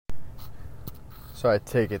So I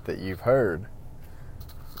take it that you've heard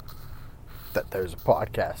that there's a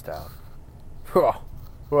podcast out.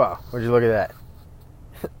 Whoa, would you look at that?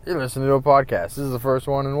 You're listening to a podcast. This is the first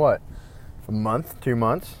one in what? A month, 2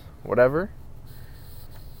 months, whatever.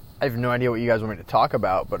 I have no idea what you guys want me to talk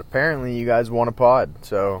about, but apparently you guys want a pod,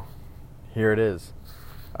 so here it is.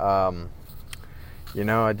 I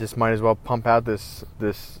just might as well pump out this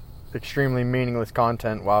extremely meaningless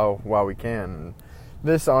content while we can.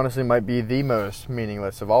 This honestly might be the most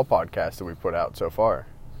meaningless of all podcasts that we put out so far.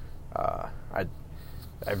 I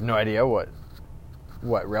have no idea what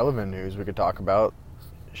relevant news we could talk about.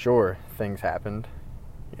 Sure, things happened.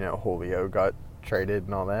 Julio got traded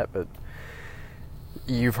and all that, but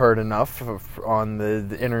you've heard enough on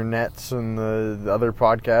the internets and the other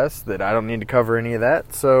podcasts that I don't need to cover any of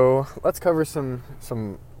that. So let's cover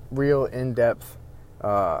some real in-depth,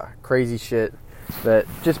 crazy shit that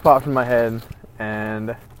just popped in my head.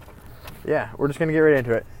 And yeah, we're just gonna get right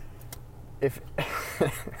into it. If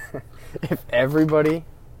everybody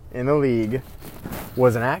in the league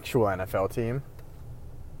was an actual NFL team,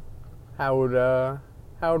 how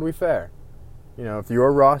would we fare? If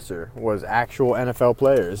your roster was actual NFL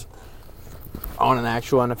players on an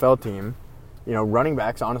actual NFL team, running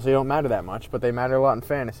backs honestly don't matter that much, but they matter a lot in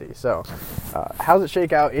fantasy. So, how does it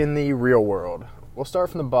shake out in the real world? We'll start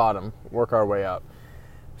from the bottom, work our way up.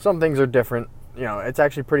 Some things are different. It's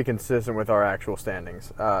actually pretty consistent with our actual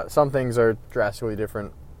standings. Some things are drastically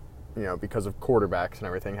different, because of quarterbacks and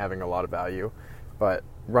everything having a lot of value. But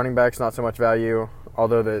running backs, not so much value,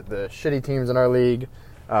 although the shitty teams in our league,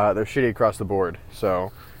 they're shitty across the board.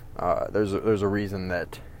 So there's a reason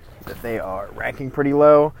that they are ranking pretty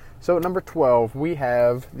low. So at number 12, we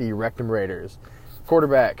have the Rectum Raiders.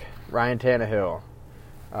 Quarterback, Ryan Tannehill.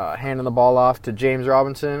 Handing the ball off to James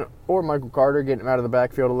Robinson or Michael Carter, getting him out of the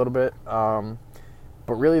backfield a little bit.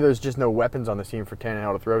 But really, there's just no weapons on the team for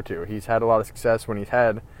Tannehill to throw to. He's had a lot of success when he's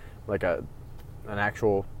had like an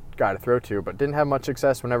actual guy to throw to, but didn't have much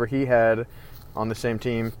success whenever he had on the same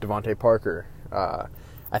team Devontae Parker.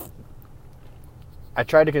 I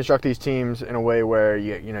tried to construct these teams in a way where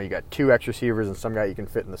you got two X receivers and some guy you can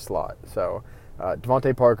fit in the slot. So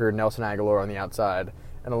Devontae Parker, Nelson Aguilar on the outside,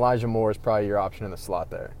 and Elijah Moore is probably your option in the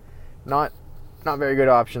slot there. Not very good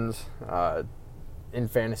options in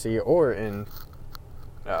fantasy or in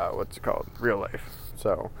real life.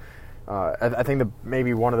 So I think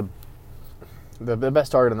maybe one of the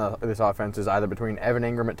best target in this offense is either between Evan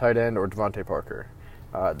Ingram at tight end or Devontae Parker.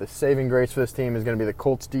 The saving grace for this team is going to be the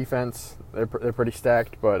Colts defense. They're pretty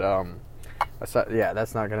stacked, but that's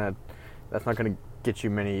not gonna get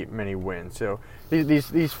you many wins. So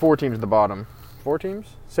these four teams at the bottom. 4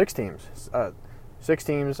 teams? 6 teams. 6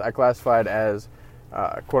 teams I classified as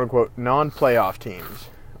quote-unquote non-playoff teams.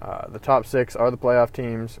 The top 6 are the playoff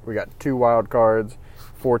teams. We got 2 wild cards,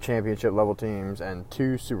 4 championship-level teams, and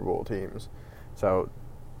 2 Super Bowl teams. So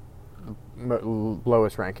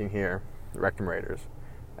lowest ranking here, the Rectum Raiders.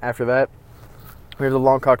 After that, we have the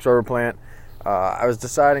Longcock Rubber Plant. I was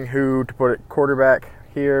deciding who to put at quarterback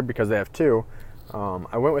here because they have 2.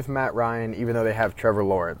 I went with Matt Ryan, even though they have Trevor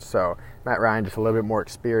Lawrence. So Matt Ryan just a little bit more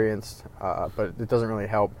experienced, but it doesn't really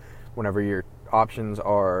help whenever your options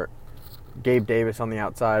are Gabe Davis on the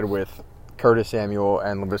outside with Curtis Samuel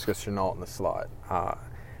and Laviska Shenault in the slot.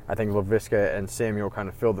 I think Laviska and Samuel kind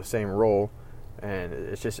of fill the same role, and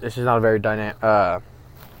it's just not a very dynamic.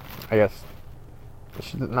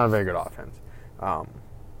 It's not a very good offense.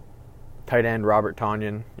 Tight end Robert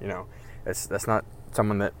Tonyan, that's not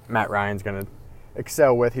someone that Matt Ryan's going to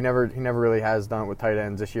excel with. He never really has done it with tight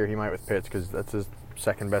ends. This year he might with Pitts because that's his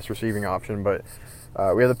second best receiving option. But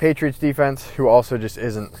we have the Patriots defense, who also just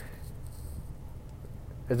isn't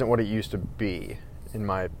what it used to be, in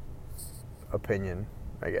my opinion,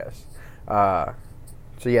 I guess. So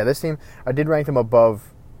yeah, this team, I did rank them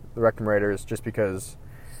above the Rectum Raiders just because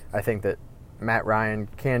I think that Matt Ryan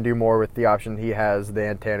can do more with the option he has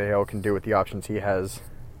than Tannehill can do with the options he has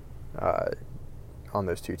on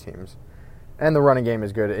those 2 teams. And the running game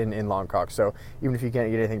is good in Longcock. So even if you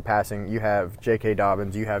can't get anything passing, you have J.K.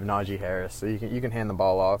 Dobbins, you have Najee Harris. So you can hand the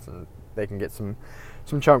ball off and they can get some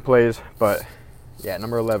chunk plays. But yeah,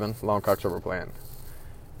 number 11, Longcock Rubber Plant.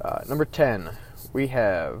 Number 10, we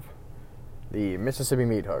have the Mississippi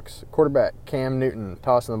Meat Hooks. Quarterback Cam Newton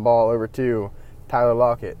tossing the ball over to Tyler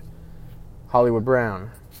Lockett, Hollywood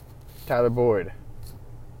Brown, Tyler Boyd.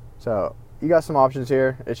 So you got some options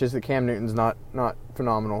here. It's just that Cam Newton's not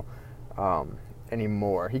phenomenal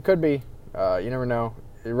anymore. He could be. You never know.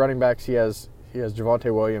 Running backs, he has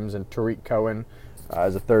Javonte Williams and Tariq Cohen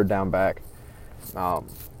as a third down back.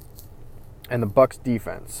 And the Bucs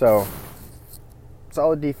defense. So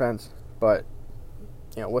solid defense, but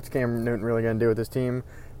what's Cam Newton really going to do with this team?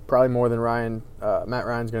 Probably more than Matt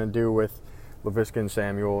Ryan's going to do with Laviska and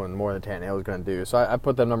Samuel, and more than Tannehill is going to do. So I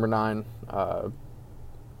put them number 9.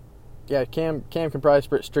 Cam can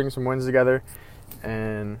probably string some wins together.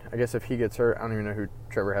 And I guess if he gets hurt, I don't even know who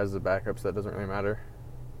Trevor has as a backup, so that doesn't really matter.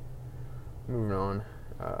 Moving on.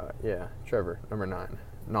 Trevor, number 9,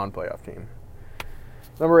 non-playoff team.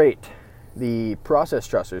 Number 8, the process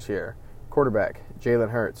trusters here. Quarterback,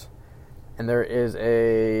 Jalen Hurts. And there is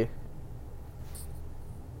a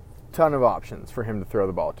ton of options for him to throw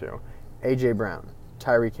the ball to. A.J. Brown,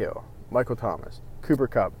 Tyreek Hill, Michael Thomas, Cooper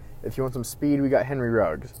Kupp. If you want some speed, we got Henry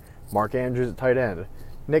Ruggs. Mark Andrews at tight end.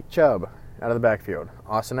 Nick Chubb out of the backfield.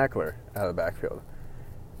 Austin Eckler out of the backfield.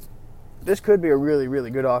 This could be a really,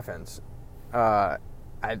 really good offense.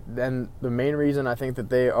 Then the main reason I think that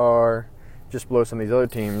they are just below some of these other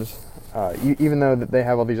teams, even though that they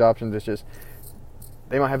have all these options, it's just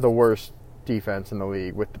they might have the worst defense in the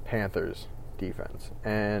league with the Panthers defense.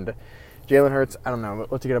 And Jalen Hurts, I don't know,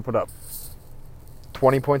 what's he going to put up?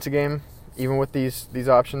 20 points a game, even with these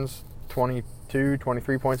options, 22,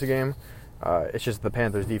 23 points a game. It's just the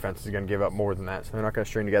Panthers defense is going to give up more than that, so they're not going to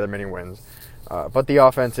string together many wins. But the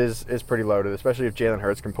offense is pretty loaded, especially if Jalen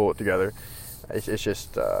Hurts can pull it together. It's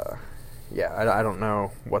just, I don't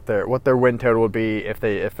know what their win total would be if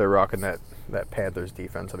they're rocking that Panthers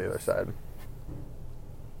defense on the other side.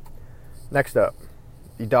 Next up,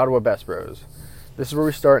 the Ottawa Best Bros. This is where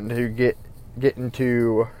we're starting to get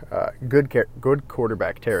into good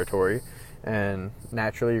quarterback territory, and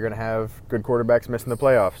naturally you're going to have good quarterbacks missing the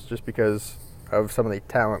playoffs just because of some of the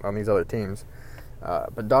talent on these other teams.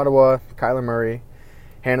 But Ottawa, Kyler Murray,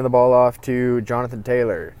 handing the ball off to Jonathan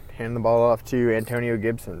Taylor, handing the ball off to Antonio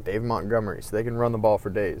Gibson, David Montgomery, so they can run the ball for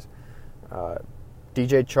days.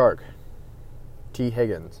 DJ Chark, T.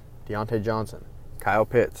 Higgins, Deontay Johnson, Kyle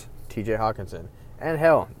Pitts, TJ Hawkinson, and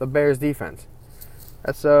hell, the Bears defense.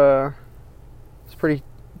 It's pretty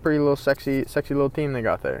little sexy little team they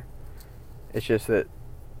got there. It's just that,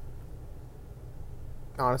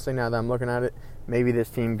 honestly, now that I'm looking at it, maybe this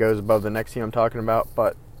team goes above the next team I'm talking about,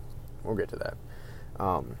 but we'll get to that.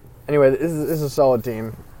 Anyway, this is a solid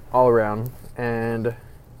team all around, and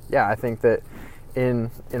I think that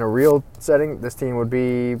in a real setting, this team would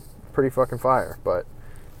be pretty fucking fire. But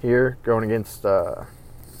here, going against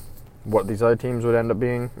what these other teams would end up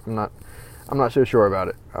being, I'm not so sure about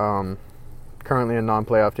it. Currently a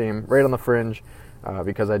non-playoff team, right on the fringe,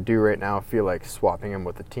 because I do right now feel like swapping him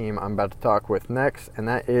with the team I'm about to talk with next, and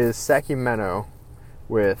that is Sacramento.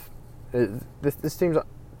 With this team's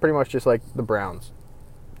pretty much just like the Browns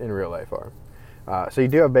in real life are. So you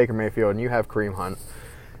do have Baker Mayfield and you have Kareem Hunt,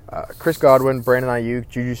 Chris Godwin, Brandon Ayuk,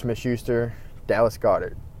 Juju Smith-Schuster, Dallas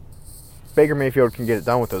Goedert. Baker Mayfield can get it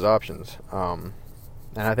done with those options. And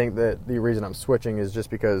I think that the reason I'm switching is just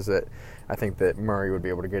because that I think that Murray would be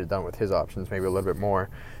able to get it done with his options maybe a little bit more.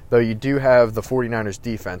 Though you do have the 49ers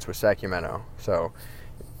defense with Sacramento, so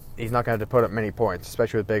he's not going to have to put up many points,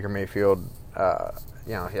 especially with Baker Mayfield. I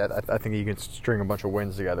think you can string a bunch of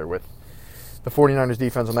wins together with the 49ers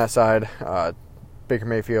defense on that side. Baker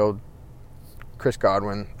Mayfield, Chris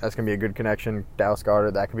Godwin, that's going to be a good connection. Dallas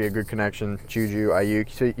Goedert, that could be a good connection. Juju, Ayuk,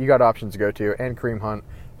 so you got options to go to. And Kareem Hunt,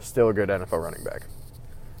 still a good NFL running back.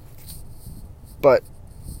 But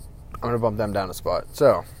I'm going to bump them down a spot.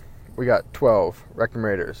 So we got 12, Wrecking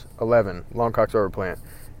Raiders, 11, Longcocks Overplant,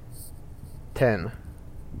 10,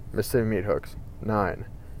 Mississippi Meat Hooks, 9,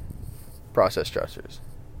 Process Trusters,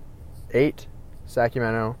 8,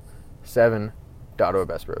 Sacramento, 7, Ottawa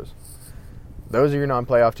Best Bros. Those are your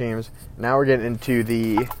non-playoff teams. Now we're getting into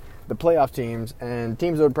the playoff teams and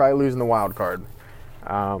teams that would probably lose in the wild card.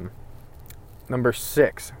 Number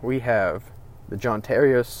 6, we have the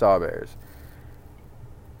Jontario Sawbears.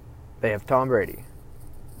 They have Tom Brady,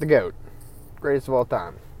 the GOAT, greatest of all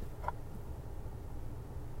time.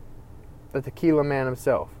 The tequila man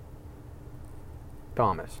himself,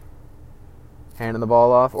 Thomas. Handing the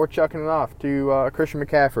ball off or chucking it off to Christian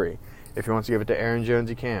McCaffrey. If he wants to give it to Aaron Jones,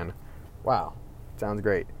 he can. Wow, sounds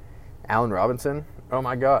great. Allen Robinson, oh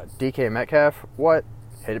my God. DK Metcalf, what?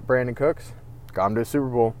 Hit it Brandon Cooks, got him to a Super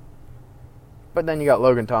Bowl. But then you got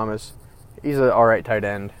Logan Thomas. He's an alright tight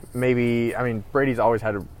end. Brady's always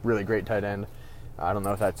had a really great tight end. I don't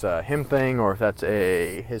know if that's a him thing or if that's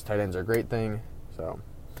his tight ends are a great thing. So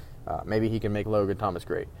maybe he can make Logan Thomas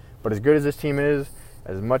great. But as good as this team is,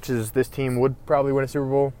 as much as this team would probably win a Super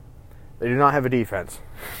Bowl, they do not have a defense.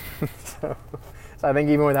 so I think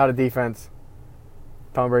even without a defense,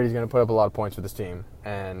 Tom Brady's going to put up a lot of points with this team.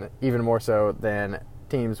 And even more so than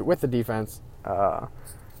teams with the defense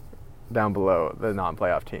down below the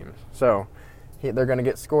non-playoff teams. So They're going to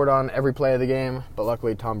get scored on every play of the game, but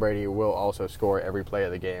luckily Tom Brady will also score every play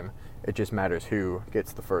of the game. It just matters who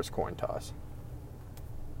gets the first coin toss.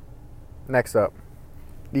 Next up,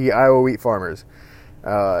 the Iowa Wheat Farmers.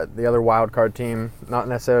 The other wild card team, not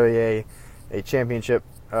necessarily a championship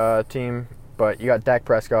team, but you got Dak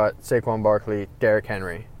Prescott, Saquon Barkley, Derrick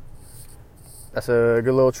Henry. That's a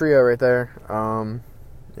good little trio right there.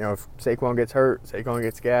 If Saquon gets hurt, Saquon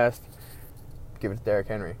gets gassed, give it to Derrick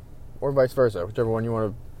Henry. Or vice versa, whichever one you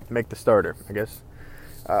want to make the starter, I guess.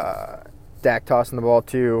 Dak tossing the ball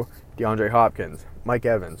to DeAndre Hopkins, Mike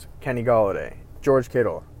Evans, Kenny Golladay, George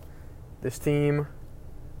Kittle. This team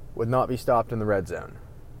would not be stopped in the red zone.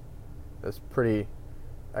 That's pretty,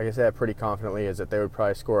 I can say that pretty confidently, is that they would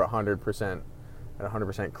probably score 100% at a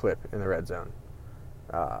 100% clip in the red zone.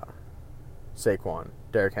 Saquon,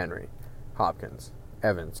 Derrick Henry, Hopkins,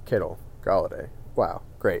 Evans, Kittle, Golladay. Wow,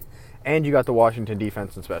 great. And you got the Washington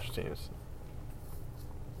defense and special teams.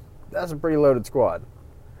 That's a pretty loaded squad.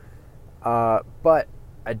 But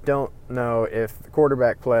I don't know if the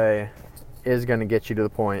quarterback play is going to get you to the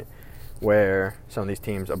point where some of these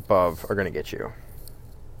teams above are going to get you.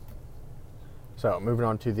 So, moving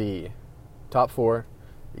on to the top four,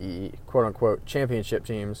 the quote-unquote championship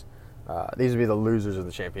teams. These would be the losers of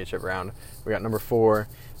the championship round. We got number 4,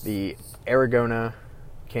 the Arizona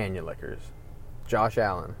Canyon Lickers. Josh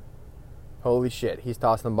Allen. Holy shit, he's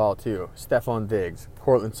tossing the ball to Stephon Diggs,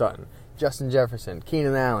 Courtland Sutton, Justin Jefferson,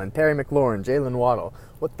 Keenan Allen, Terry McLaurin, Jalen Waddle.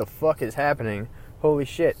 What the fuck is happening? Holy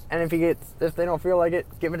shit. And if they don't feel like it,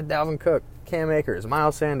 give it to Dalvin Cook, Cam Akers,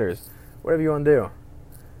 Miles Sanders, whatever you want to do.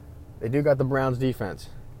 They do got the Browns defense.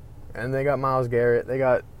 And they got Myles Garrett. They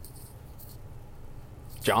got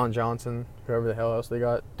John Johnson, whoever the hell else they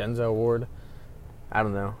got, Denzel Ward. I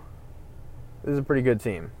don't know. This is a pretty good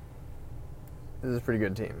team.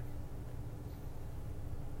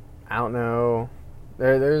 I don't know.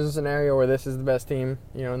 There's a scenario where this is the best team,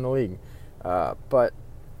 in the league. But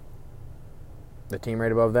the team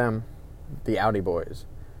right above them, the Audi boys.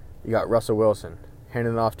 You got Russell Wilson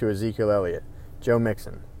handing it off to Ezekiel Elliott, Joe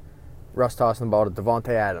Mixon, Russ tossing the ball to Devontae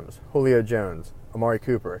Adams, Julio Jones, Amari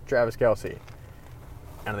Cooper, Travis Kelce.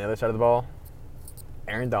 And on the other side of the ball,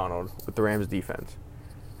 Aaron Donald with the Rams defense.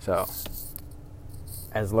 So,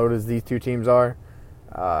 as loaded as these two teams are,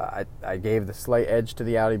 I gave the slight edge to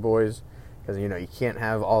the Audi boys because, you can't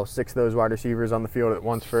have all 6 of those wide receivers on the field at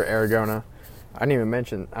once for Arizona. I don't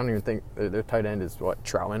even think their tight end is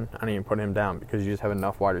Troutman. I didn't even put him down because you just have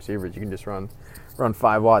enough wide receivers. You can just run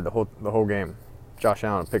 5 wide the whole game. Josh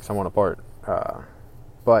Allen picks someone apart.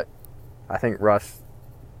 But I think Russ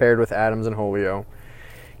paired with Adams and Julio,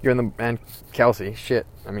 and Kelce. Shit,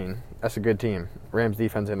 I mean, that's a good team. Rams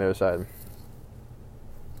defense on the other side.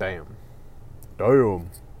 Damn.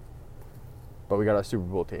 But we got our Super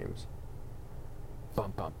Bowl teams.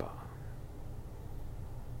 Bum, bum, bum.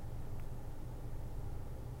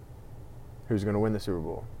 Who's going to win the Super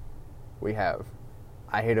Bowl? We have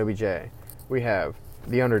I Hate OBJ. We have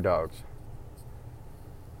the Underdogs.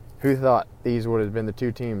 Who thought these would have been the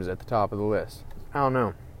 2 teams at the top of the list? I don't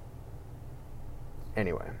know.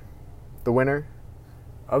 Anyway, the winner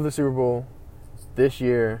of the Super Bowl this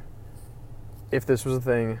year, if this was a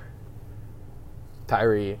thing,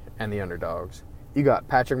 Tyree and the Underdogs. You got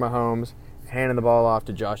Patrick Mahomes handing the ball off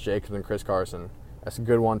to Josh Jacobs and Chris Carson. That's a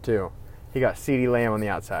good one, too. He got CeeDee Lamb on the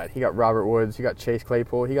outside. He got Robert Woods. He got Chase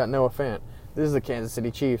Claypool. He got Noah Fant. This is the Kansas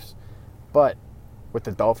City Chiefs, but with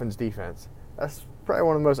the Dolphins defense. That's probably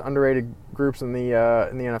one of the most underrated groups in the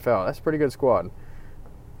NFL. That's a pretty good squad.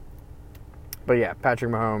 But yeah,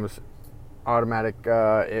 Patrick Mahomes, automatic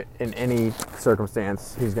in any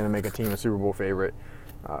circumstance. He's going to make a team a Super Bowl favorite,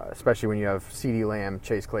 especially when you have CeeDee Lamb,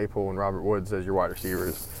 Chase Claypool, and Robert Woods as your wide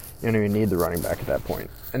receivers. You don't even need the running back at that point.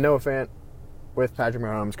 And Noah Fant with Patrick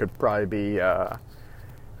Mahomes could probably be,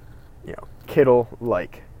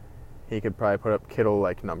 Kittle-like. He could probably put up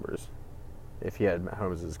Kittle-like numbers if he had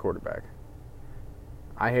Mahomes as his quarterback.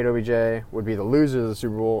 I Hate OBJ would be the loser of the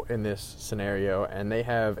Super Bowl in this scenario, and they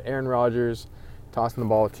have Aaron Rodgers tossing the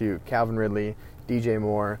ball to Calvin Ridley, DJ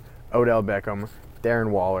Moore, Odell Beckham,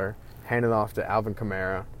 Darren Waller, handing off to Alvin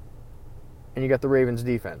Kamara, and you got the Ravens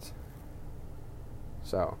defense.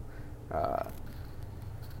 So,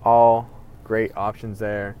 all great options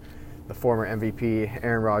there. The former MVP,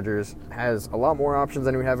 Aaron Rodgers, has a lot more options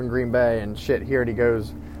than we have in Green Bay, and shit, he already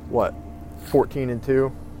goes,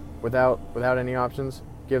 14-2 without any options?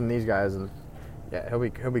 Give him these guys, and yeah, he'll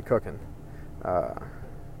be cooking.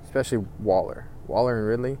 Especially Waller and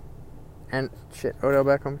Ridley, and shit, Odell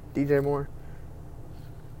Beckham, DJ Moore.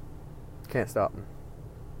 Can't stop him.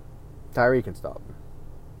 Tyree can stop him.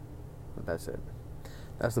 But that's it.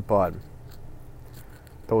 That's the pod.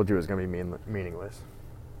 Told you it was going to be meaningless.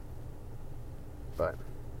 But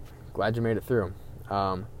glad you made it through.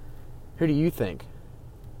 Who do you think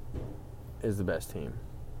is the best team?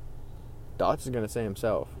 Dots is going to say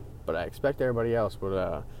himself, but I expect everybody else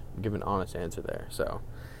would give an honest answer there. So,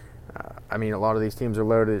 I mean, a lot of these teams are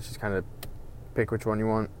loaded. It's just kind of pick which one you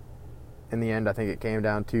want. In the end, I think it came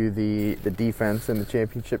down to the defense in the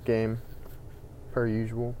championship game, per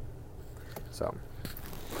usual. So,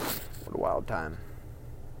 what a wild time.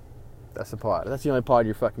 That's the pod. That's the only pod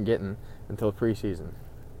you're fucking getting until preseason.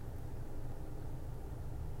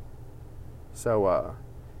 So,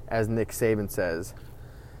 as Nick Saban says,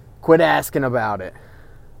 quit asking about it.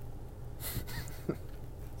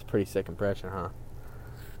 It's a pretty sick impression, huh?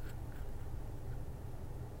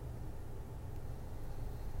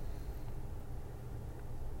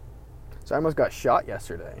 So I almost got shot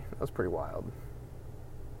yesterday. That was pretty wild.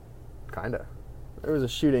 Kinda. There was a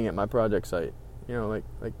shooting at my project site. You know, like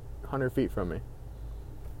 100 feet from me.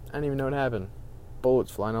 I didn't even know what happened. Bullets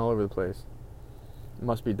flying all over the place.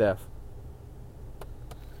 Must be deaf.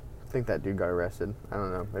 I think that dude got arrested. I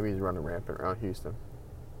don't know. Maybe he's running rampant around Houston.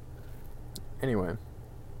 Anyway.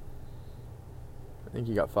 I think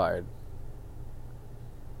he got fired.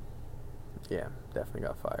 Yeah, definitely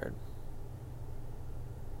got fired.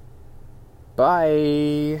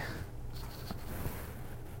 Bye.